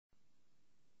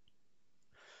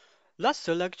Last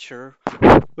lecture,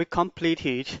 we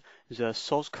completed the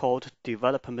source code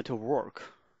development work.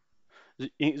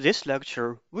 In this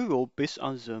lecture, we will base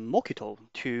on the Mockito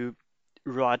to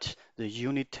write the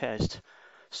unit test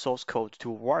source code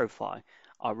to verify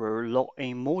our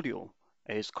login module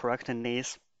is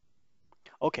correctness.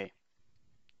 Okay,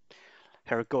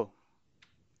 here we go.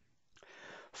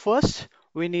 First,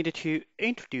 we need to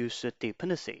introduce the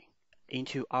dependency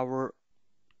into our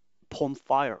POM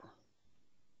file.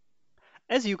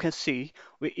 As you can see,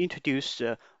 we introduced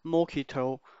the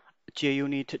Mockito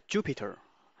JUnit Jupyter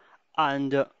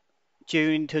and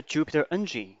JUnit Jupyter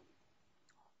engine.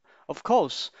 Of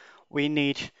course, we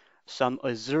need some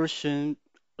assertion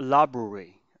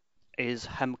library is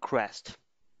Hemcrest.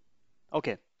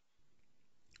 Okay,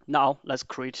 now let's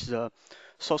create the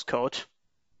source code.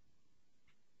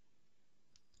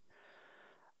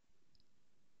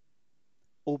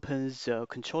 Open the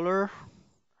controller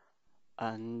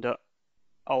and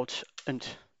Alt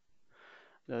Ent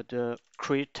the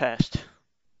create test.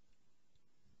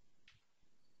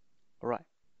 All right,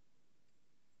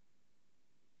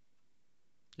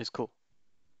 it's cool.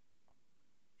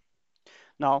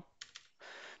 Now,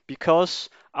 because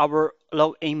our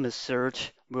login method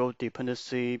will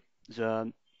dependency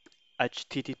the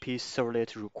HTTP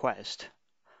servlet request,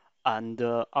 and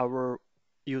our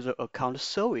user account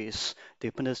service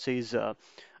dependencies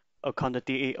account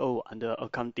DAO and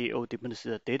account DAO dependency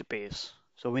database.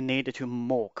 So we need to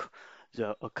mock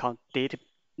the account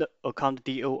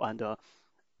DAO and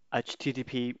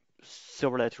HTTP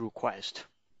servlet request.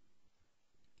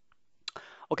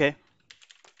 Okay,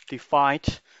 define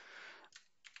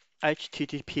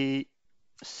HTTP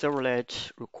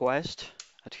servlet request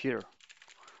at here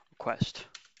request,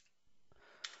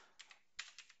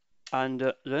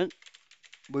 and then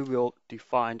we will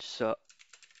define the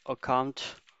account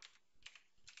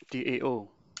DAO.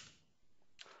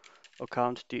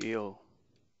 Account DAO.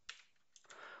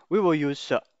 We will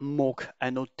use mock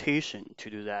annotation to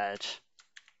do that,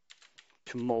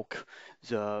 to mock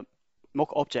the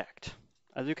mock object.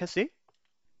 As you can see,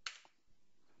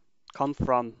 come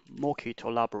from Mockito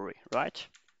library, right?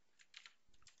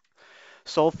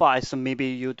 So far, as maybe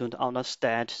you don't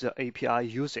understand the API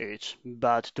usage,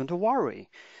 but don't worry.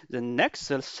 The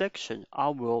next section, I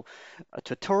will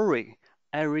tutorial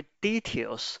every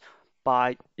details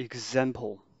by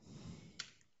example.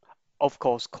 Of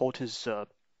course, contains the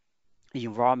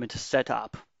environment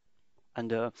setup and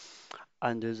the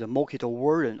Mockito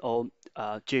version or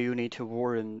JUnit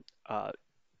version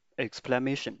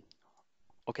explanation.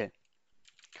 Okay,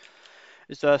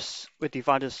 it's just we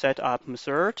define the setup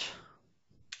method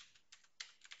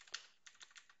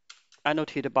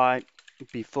annotated by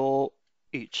before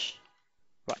each.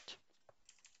 Right.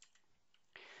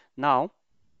 Now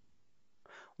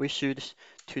we should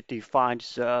to define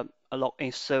the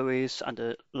login service and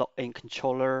the login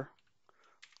controller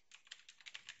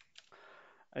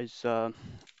as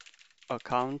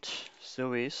account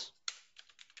service.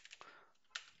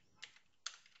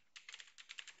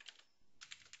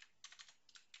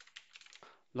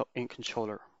 Login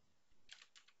controller.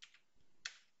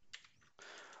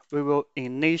 We will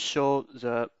initial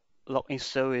the login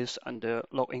service and the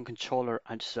login controller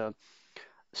and the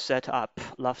setup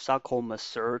lifecycle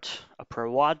method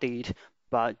provided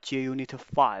by JUnit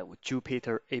 5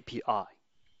 Jupyter API.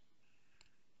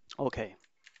 Okay,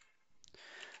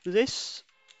 this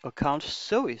account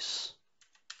service,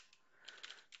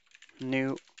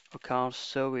 new account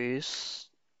service,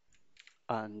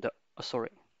 and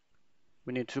sorry,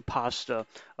 we need to pass the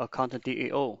account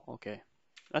DAO. Okay,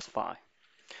 that's fine.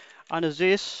 And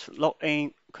this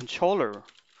login controller,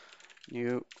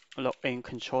 new login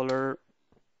controller,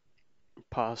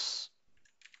 pass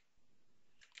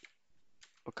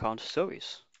account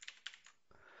service.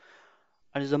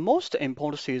 And the most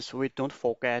important is we don't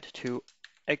forget to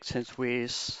extend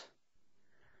with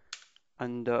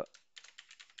and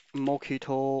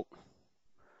Mockito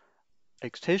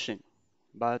extension,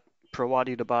 but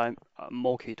provided by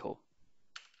Mockito.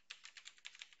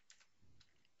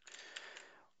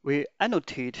 We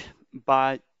annotate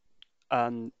by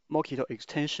Mockito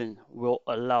extension will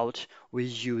allow we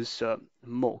use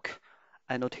mock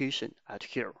annotation at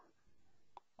here.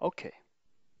 Okay.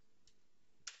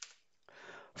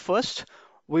 First,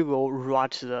 we will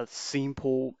write the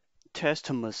simple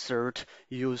test method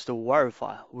used to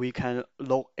verify we can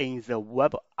log in the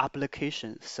web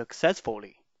application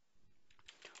successfully.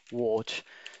 What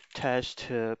test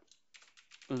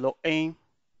login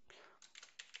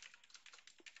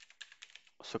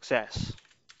success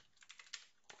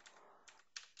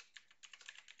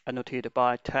annotated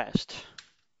by test.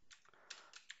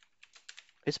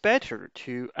 it's better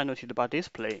to annotate by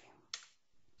display.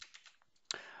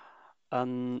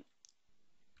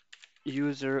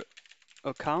 User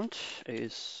account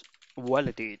is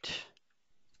validate.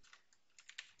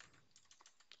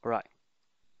 Right.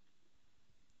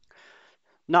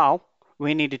 Now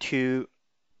we need to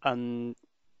um,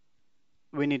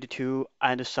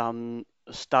 add some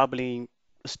stubbling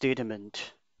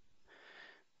statement.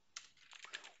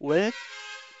 When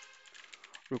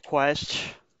request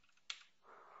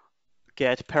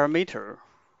get parameter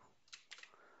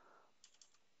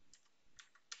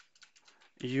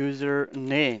user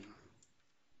name,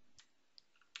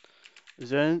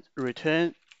 then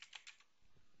return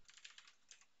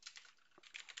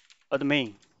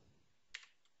admin.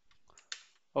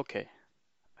 Okay,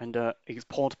 and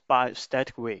export by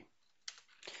static way.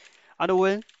 And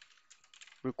when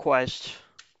request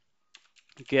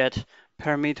get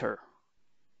parameter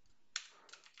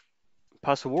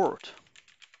password,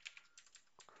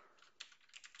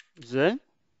 then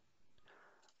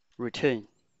return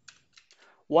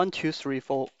 1, 2, 3,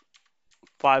 4,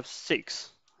 5, 6.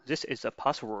 This is a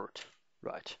password,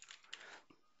 right?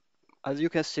 As you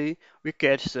can see, we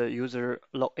get the user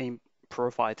login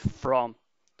profile from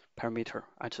parameter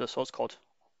and the source code.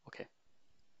 Okay.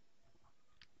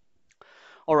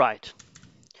 All right.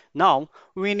 Now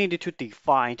we need to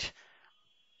define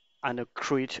and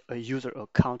create a user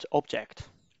account object.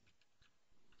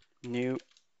 New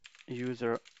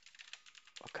user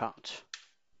account.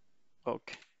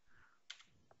 Okay.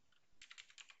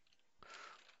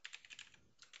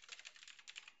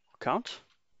 Account.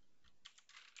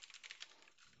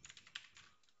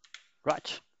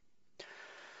 Right.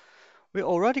 We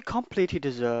already completed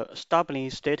the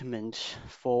stubbling statement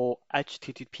for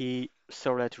HTTP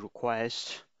servlet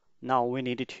request. Now we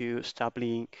need to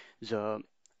stubbling the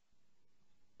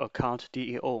account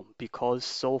DAO because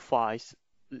so far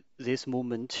this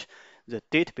moment the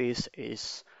database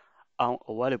is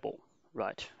unavailable,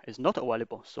 right? It's not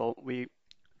available. So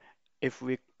if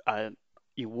we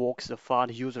invoke the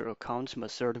find user account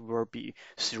method will be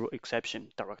through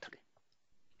exception directly.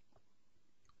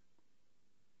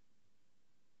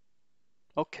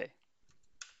 Okay.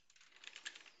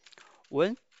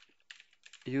 When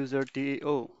user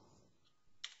DAO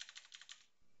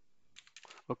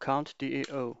account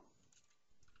DAO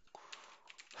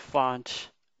find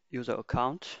user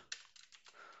account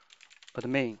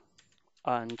admin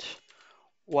and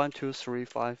 1, 2, 3,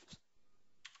 5,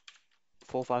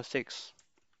 4, 5, 6,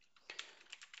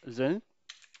 then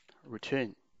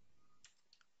return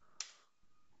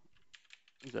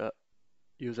the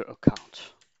user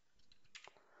account.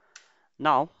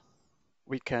 Now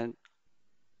we can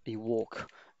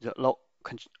invoke the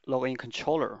login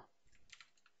controller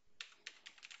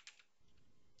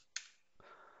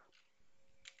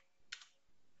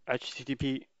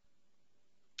HTTP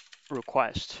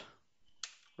request,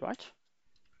 right?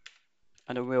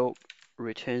 And we'll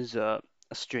return the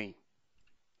string.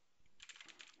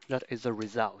 That is the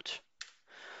result.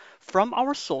 From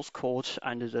our source code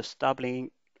and the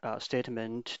stubbling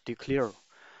statement declare,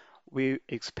 we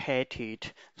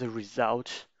expected the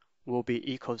result will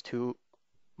be equal to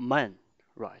man,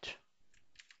 right?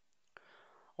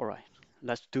 All right,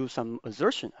 let's do some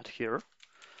assertion at here.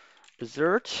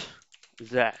 Assert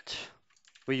that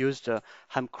we use the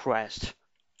F.I.R.S.T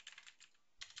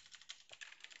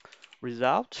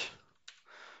result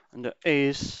and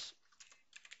is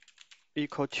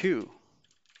equal to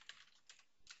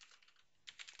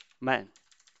man.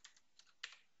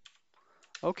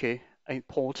 Okay,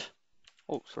 import.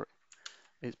 Oh, sorry,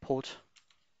 import.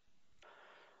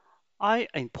 I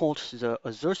import the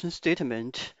assertion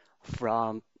statement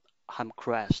from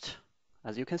F.I.R.S.T,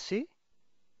 as you can see,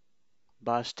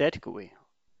 by static way.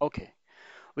 Okay,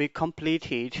 we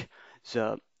completed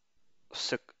the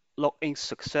login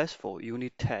successful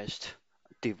unit test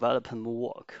development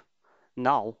work.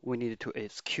 Now we need to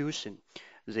execution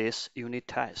this unit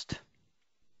test.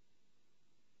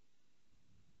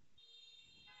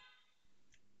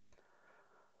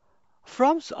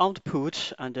 From the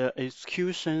output and the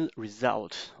execution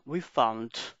result, we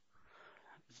found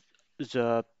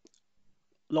the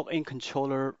login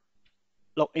controller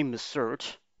login method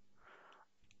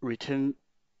return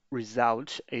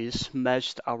result is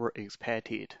matched our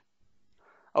expected.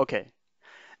 Okay,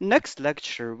 next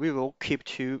lecture we will keep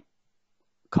to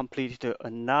complete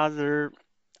another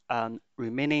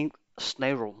remaining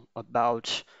scenario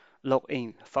about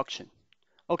login function.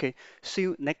 Okay, see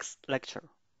you next lecture.